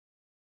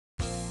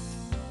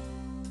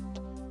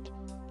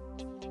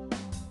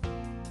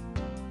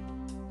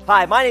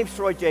Hi, my name's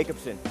Troy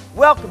Jacobson.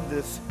 Welcome to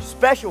this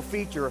special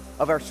feature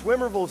of our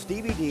Swimmerville's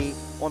DVD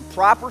on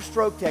proper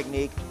stroke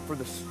technique for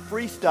the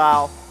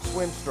freestyle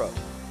swim stroke.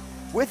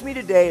 With me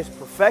today is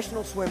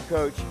professional swim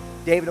coach,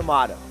 David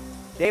Amato.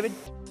 David,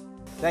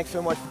 thanks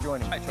so much for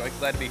joining me. Hi Troy,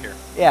 glad to be here.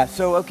 Yeah,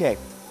 okay.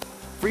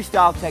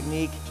 Freestyle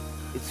technique,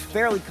 it's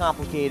fairly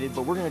complicated,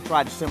 but we're going to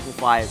try to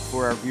simplify it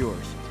for our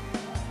viewers.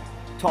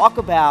 Talk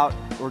about,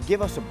 or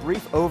give us a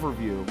brief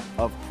overview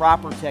of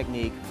proper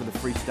technique for the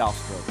freestyle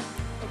stroke.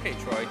 Okay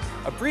Troy,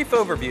 a brief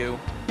overview.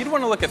 You'd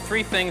want to look at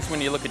three things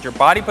when you look at your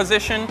body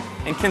position,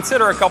 and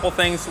consider a couple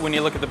things when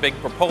you look at the big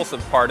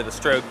propulsive part of the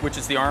stroke, which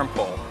is the arm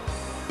pull.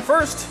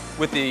 First,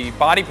 with the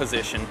body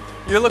position,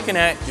 you're looking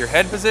at your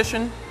head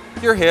position,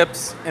 your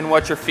hips, and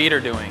what your feet are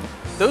doing.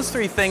 Those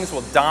three things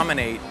will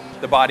dominate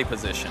the body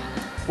position.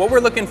 What we're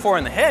looking for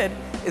in the head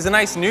is a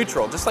nice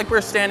neutral, just like we're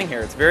standing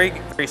here. It's very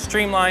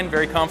streamlined,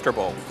 very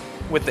comfortable.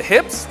 With the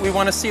hips, we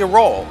want to see a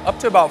roll up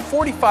to about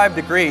 45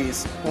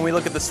 degrees when we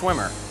look at the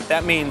swimmer.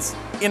 That means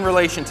in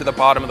relation to the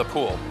bottom of the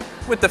pool.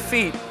 With the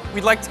feet,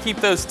 we'd like to keep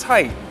those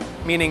tight,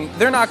 meaning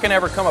they're not going to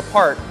ever come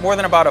apart more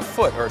than about a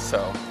foot or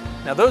so.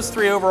 Now those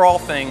three overall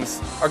things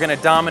are going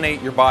to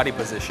dominate your body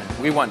position.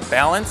 We want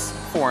balance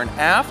fore and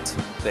aft,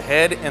 the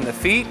head and the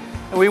feet,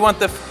 and we want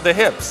the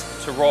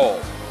hips to roll.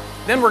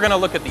 Then we're going to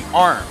look at the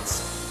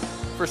arms.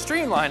 For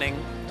streamlining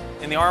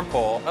in the arm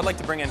pull, I'd like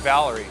to bring in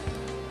Valerie.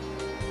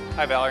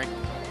 Hi Valerie,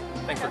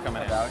 thanks for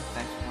coming in. Valerie,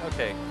 thanks.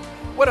 Okay,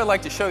 what I'd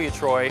like to show you,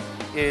 Troy,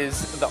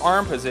 is the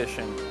arm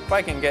position. If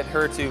I can get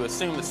her to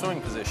assume the swimming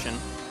position.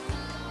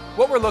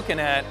 What we're looking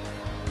at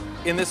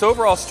in this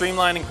overall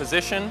streamlining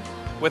position,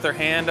 with her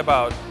hand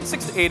about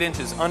 6 to 8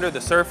 inches under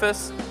the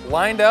surface,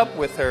 lined up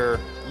with her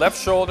left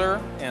shoulder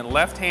and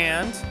left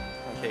hand.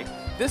 Okay,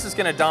 this is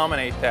going to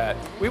dominate that.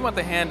 We want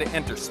the hand to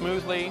enter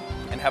smoothly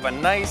and have a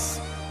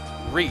nice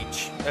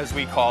reach, as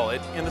we call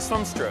it, in the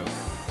swim stroke.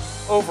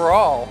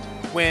 Overall,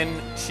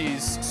 when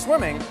she's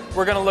swimming,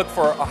 we're going to look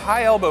for a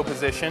high elbow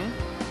position,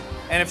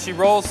 and if she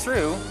rolls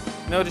through,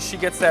 notice she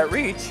gets that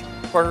reach,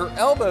 but her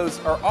elbows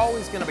are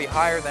always going to be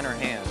higher than her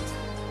hand.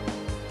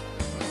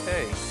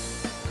 Okay.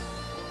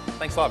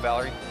 Thanks a lot,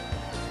 Valerie.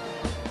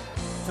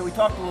 So we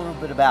talked a little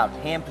bit about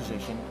hand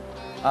position.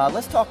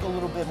 Let's talk a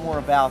little bit more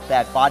about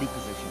that body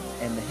position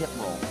and the hip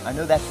roll. I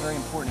know that's very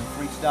important in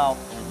freestyle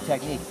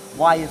technique.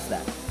 Why is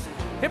that?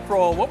 Hip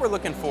roll, what we're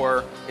looking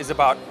for is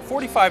about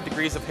 45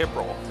 degrees of hip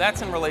roll.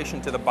 That's in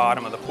relation to the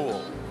bottom of the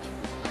pool.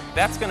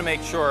 That's going to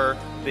make sure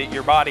that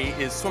your body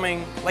is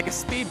swimming like a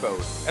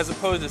speedboat, as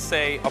opposed to,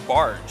 say, a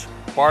barge.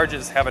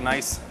 Barges have a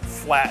nice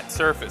flat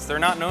surface. They're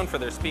not known for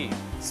their speed.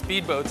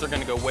 Speedboats are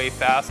going to go way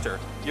faster.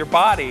 Your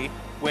body,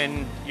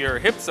 when your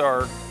hips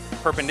are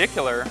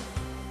perpendicular,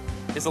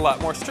 is a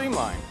lot more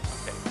streamlined.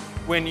 Okay.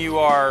 When you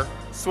are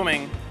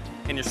swimming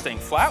and you're staying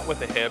flat with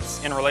the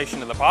hips in relation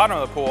to the bottom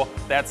of the pool,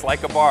 that's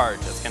like a barge.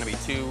 That's going to be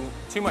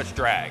too much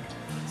drag.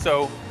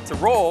 So to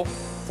roll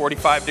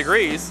 45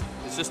 degrees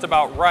is just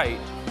about right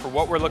for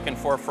what we're looking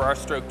for our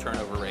stroke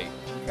turnover rate.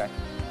 Okay.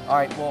 All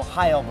right, well,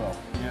 high elbow.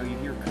 You know, you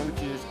hear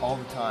coaches all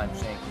the time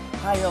saying,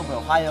 high elbow,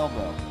 high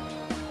elbow.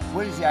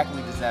 What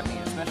exactly does that mean,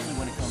 especially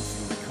when it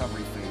comes to the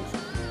recovery phase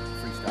of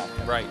the freestyle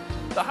technique? Right.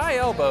 The high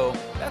elbow,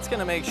 that's going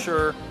to make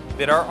sure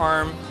that our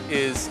arm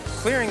is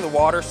clearing the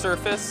water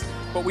surface,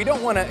 but we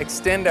don't want to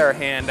extend our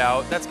hand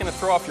out. That's going to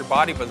throw off your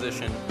body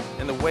position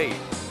and the weight.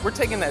 We're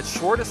taking that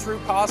shortest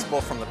route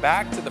possible from the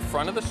back to the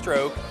front of the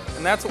stroke,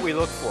 and that's what we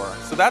look for.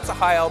 So that's a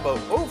high elbow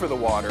over the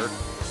water,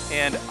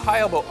 and high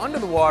elbow under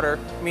the water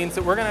means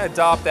that we're going to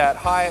adopt that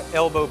high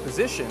elbow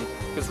position,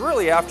 because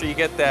really after you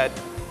get that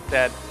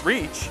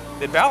reach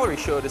that Valerie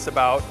showed us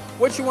about,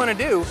 what you want to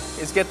do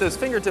is get those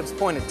fingertips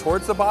pointed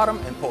towards the bottom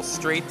and pull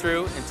straight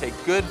through and take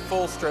good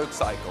full stroke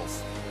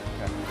cycles.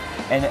 Okay.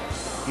 And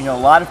you know, a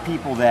lot of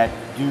people that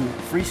do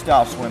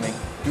freestyle swimming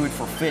do it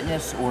for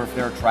fitness, or if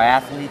they're a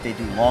triathlete, they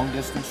do long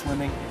distance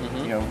swimming,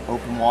 you know,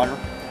 open water.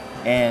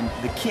 And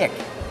the kick,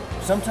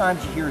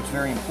 sometimes you hear it's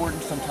very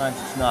important, sometimes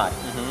it's not.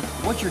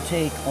 What's your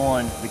take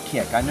on the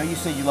kick? I know you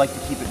said you like to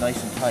keep it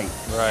nice and tight.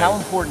 Right. How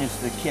important is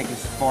the kick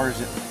as far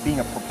as it being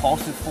a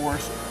propulsive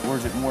force, or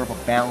is it more of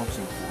a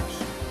balancing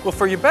force? Well,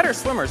 for your better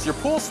swimmers, your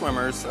pool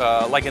swimmers,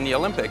 like in the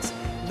Olympics,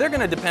 they're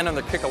going to depend on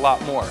their kick a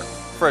lot more.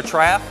 For a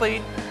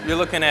triathlete, you're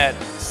looking at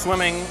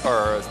swimming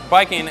or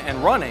biking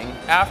and running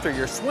after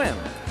your swim.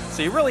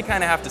 So you really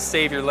kind of have to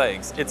save your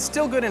legs. It's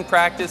still good in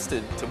practice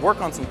to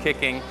work on some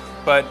kicking,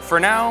 but for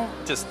now,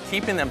 just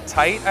keeping them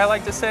tight, I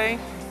like to say,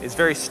 is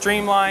very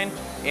streamlined,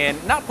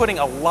 and not putting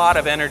a lot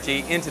of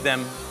energy into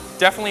them,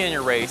 definitely in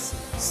your race,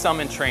 some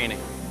in training.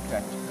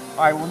 Okay.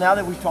 All right, well, now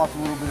that we've talked a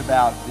little bit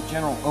about the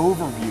general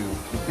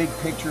overview, the big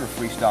picture of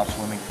freestyle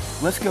swimming,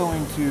 let's go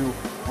into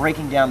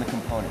breaking down the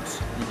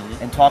components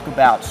and talk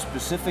about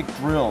specific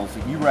drills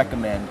that you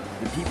recommend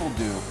that people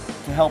do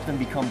to help them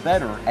become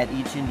better at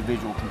each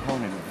individual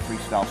component of the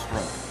freestyle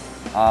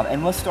stroke.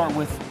 And let's start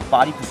with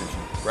body position.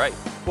 Right.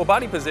 Well,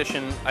 body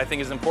position, I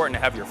think, is important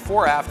to have your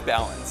fore-aft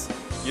balance.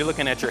 You're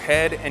looking at your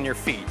head and your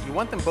feet. You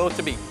want them both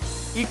to be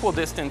equal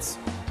distance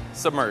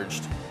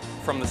submerged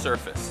from the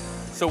surface.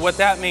 So what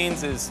that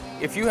means is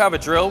if you have a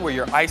drill where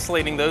you're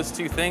isolating those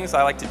two things,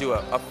 I like to do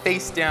a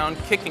face down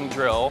kicking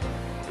drill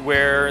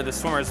where the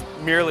swimmer is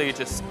merely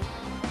just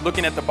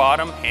looking at the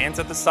bottom, hands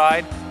at the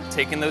side,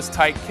 taking those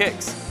tight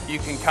kicks. You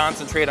can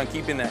concentrate on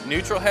keeping that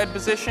neutral head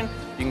position.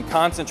 You can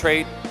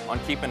concentrate on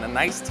keeping a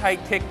nice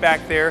tight kick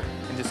back there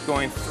and just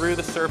going through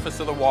the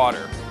surface of the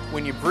water.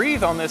 When you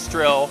breathe on this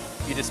drill,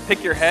 you just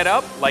pick your head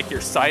up like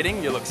you're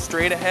sighting, you look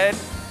straight ahead,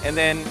 and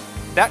then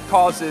that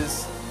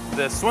causes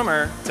the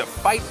swimmer to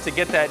fight to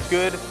get that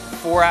good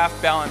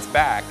fore-aft balance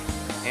back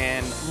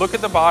and look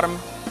at the bottom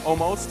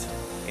almost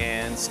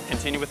and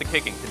continue with the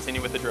kicking,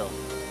 continue with the drill.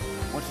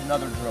 What's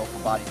another drill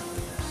for body?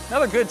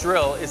 Another good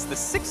drill is the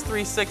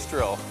 6-3-6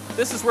 drill.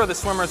 This is where the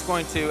swimmer is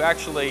going to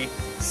actually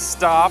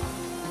stop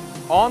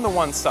on the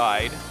one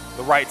side,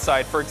 the right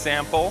side for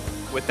example,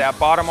 with that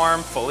bottom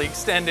arm fully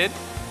extended,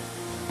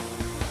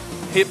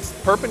 hips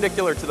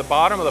perpendicular to the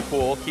bottom of the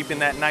pool, keeping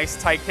that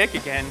nice tight kick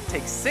again.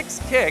 Take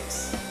 6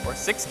 kicks, or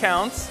 6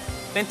 counts,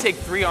 then take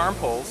 3 arm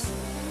pulls,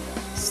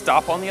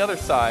 stop on the other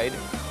side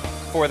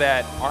for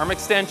that arm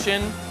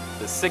extension,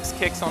 the 6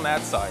 kicks on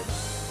that side.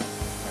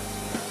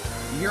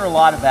 You hear a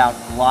lot about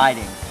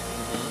gliding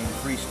in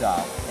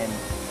freestyle and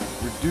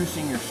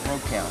reducing your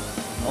stroke count.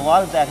 A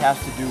lot of that has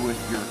to do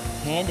with your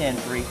hand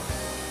entry,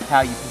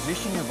 how you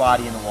position your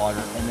body in the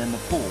water, and then the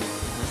pool.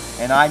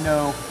 And I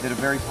know that a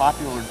very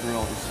popular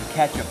drill is the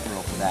catch-up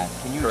drill for that.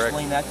 Can you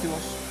explain that to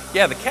us?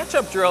 Yeah, the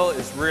catch-up drill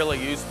is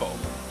really useful.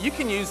 You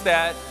can use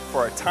that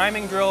for a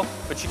timing drill,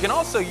 but you can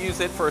also use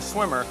it for a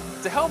swimmer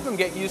to help them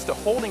get used to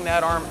holding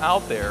that arm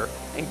out there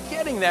and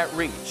getting that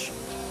reach.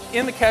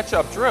 In the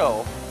catch-up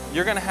drill,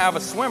 you're going to have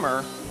a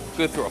swimmer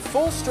go through a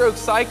full stroke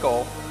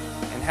cycle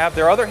and have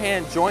their other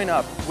hand join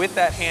up with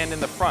that hand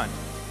in the front.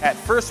 At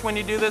first when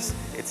you do this,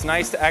 it's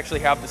nice to actually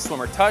have the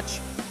swimmer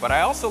touch, but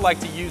I also like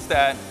to use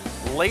that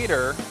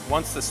later,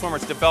 once the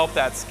swimmer's developed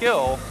that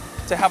skill,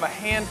 to have a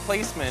hand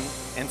placement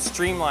and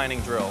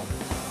streamlining drill.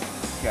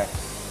 Okay.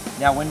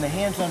 Now when the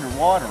hand's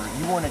underwater,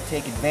 you want to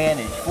take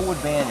advantage, full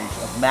advantage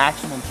of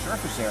maximum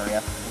surface area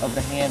of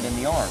the hand and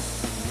the arm.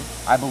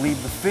 I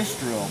believe the fist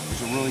drill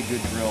is a really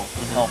good drill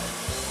to help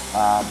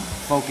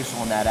focus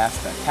on that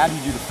aspect. How do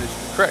you do the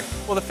fist drill? Correct.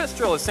 Well, the fist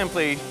drill is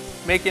simply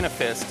making a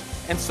fist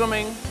and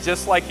swimming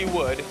just like you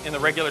would in the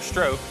regular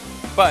stroke,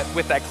 but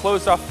with that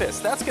closed off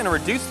fist. That's going to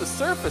reduce the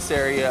surface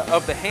area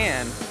of the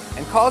hand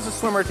and cause the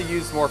swimmer to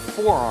use more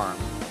forearm.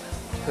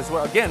 Because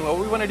again, what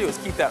we want to do is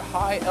keep that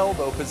high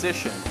elbow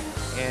position,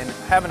 and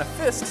having a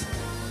fist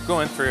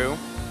going through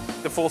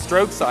the full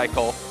stroke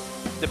cycle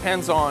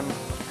depends on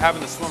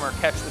having the swimmer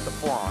catch with the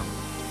forearm.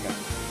 Okay.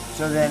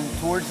 So then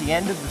towards the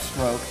end of the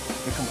stroke,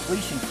 the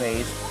completion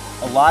phase,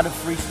 a lot of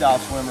freestyle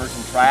swimmers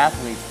and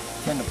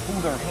triathletes tend to pull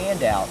their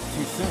hand out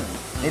too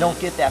soon. They don't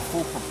get that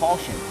full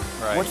propulsion.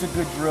 Right. What's a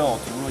good drill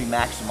to really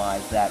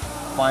maximize that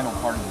final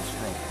part of the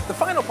stroke? The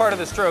final part of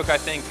the stroke, I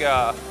think,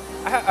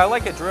 I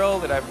like a drill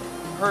that I've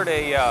heard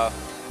a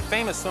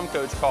famous swim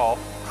coach call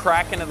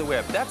crack into the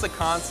whip. That's a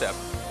concept.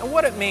 And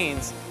what it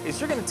means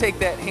is you're going to take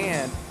that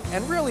hand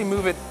and really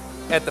move it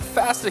at the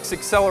fastest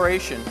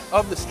acceleration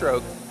of the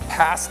stroke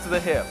past the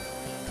hip.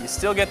 You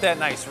still get that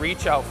nice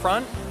reach out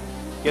front,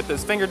 get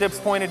those fingertips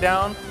pointed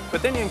down,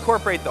 but then you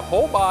incorporate the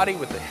whole body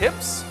with the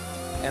hips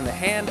and the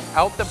hand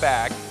out the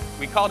back.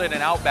 We called it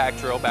an out back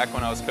drill back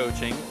when I was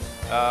coaching,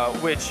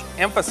 which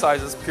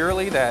emphasizes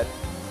purely that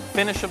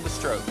finish of the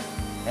stroke.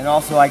 And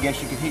also, I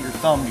guess you could hit your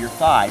thumb to your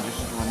thigh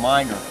just as a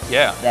reminder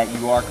that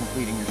you are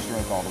completing your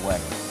stroke all the way.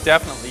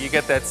 Definitely. You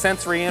get that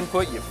sensory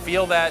input, you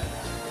feel that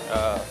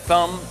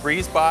thumb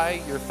breeze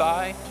by your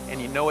thigh,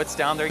 and you know it's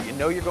down there, you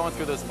know you're going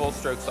through those full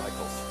stroke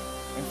cycles.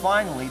 And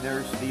finally,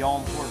 there's the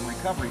all-important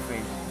recovery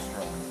phase of the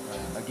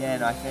stroke.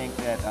 Again, I think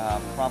that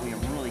probably a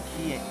really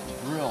key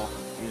drill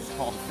is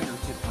called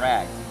fingertip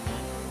drag.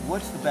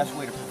 What's the best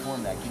way to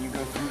perform that? Can you go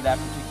through that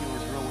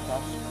particular drill with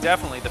us?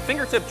 Definitely. The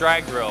fingertip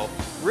drag drill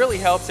really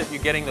helps if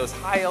you're getting those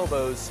high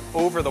elbows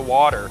over the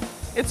water.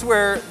 It's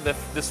where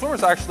the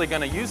swimmer's actually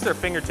going to use their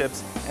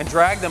fingertips and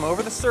drag them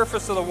over the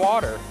surface of the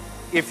water.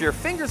 If your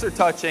fingers are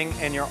touching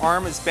and your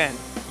arm is bent,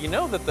 you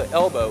know that the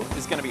elbow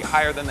is going to be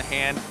higher than the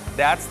hand.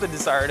 That's the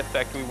desired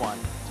effect we want.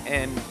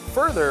 And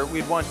further,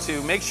 we'd want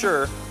to make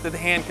sure that the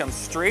hand comes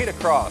straight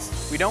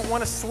across. We don't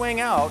want to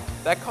swing out.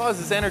 That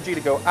causes energy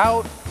to go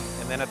out,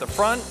 and then at the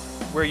front,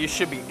 where you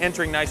should be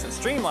entering nice and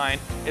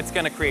streamlined, it's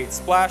going to create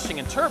splashing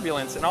and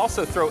turbulence and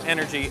also throw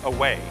energy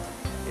away.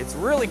 It's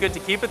really good to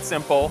keep it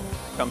simple,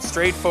 come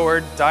straight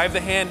forward, dive the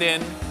hand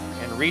in,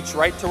 and reach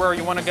right to where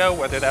you want to go,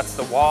 whether that's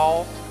the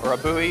wall or a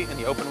buoy in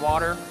the open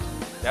water.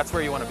 That's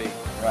where you want to be.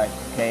 Right,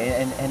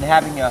 okay, and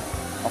having a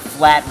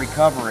flat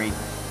recovery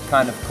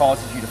kind of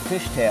causes you to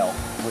fishtail,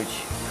 which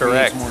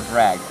creates more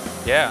drag.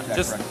 Yeah,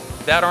 just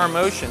that arm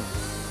motion.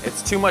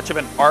 It's too much of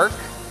an arc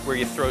where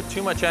you throw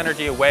too much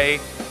energy away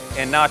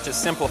and not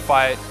just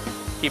simplify it,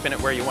 keeping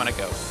it where you want to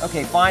go.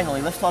 Okay,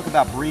 finally, let's talk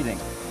about breathing.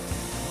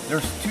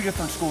 There's two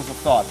different schools of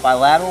thought,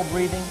 bilateral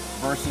breathing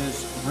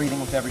versus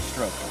breathing with every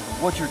stroke.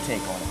 What's your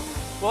take on it?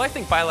 Well, I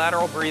think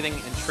bilateral breathing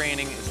in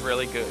training is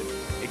really good.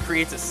 It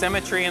creates a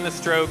symmetry in the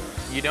stroke.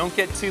 You don't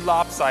get too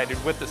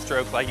lopsided with the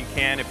stroke like you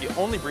can if you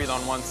only breathe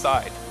on one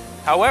side.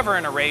 However,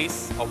 in a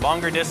race, a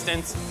longer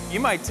distance, you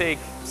might take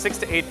 6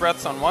 to 8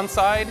 breaths on one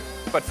side,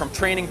 but from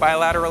training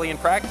bilaterally in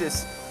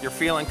practice, you're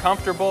feeling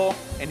comfortable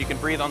and you can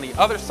breathe on the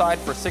other side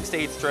for 6 to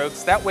 8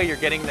 strokes. That way you're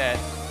getting that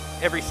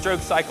every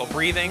stroke cycle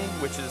breathing,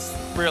 which is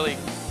really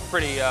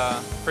pretty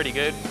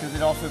good. Because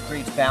it also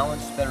creates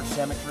balance, better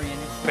symmetry in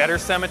it. Better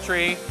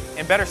symmetry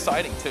and better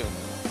sighting too.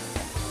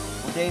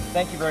 Well, Dave,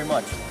 thank you very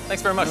much.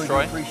 Thanks very much, really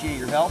Troy. Appreciate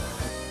your help.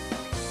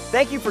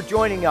 Thank you for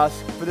joining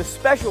us for this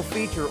special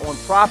feature on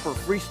proper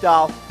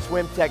freestyle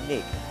swim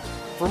technique.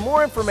 For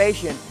more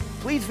information,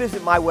 please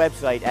visit my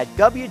website at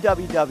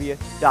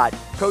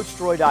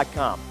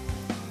www.coachtroy.com.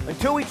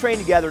 Until we train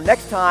together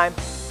next time,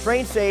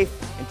 train safe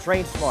and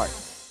train smart.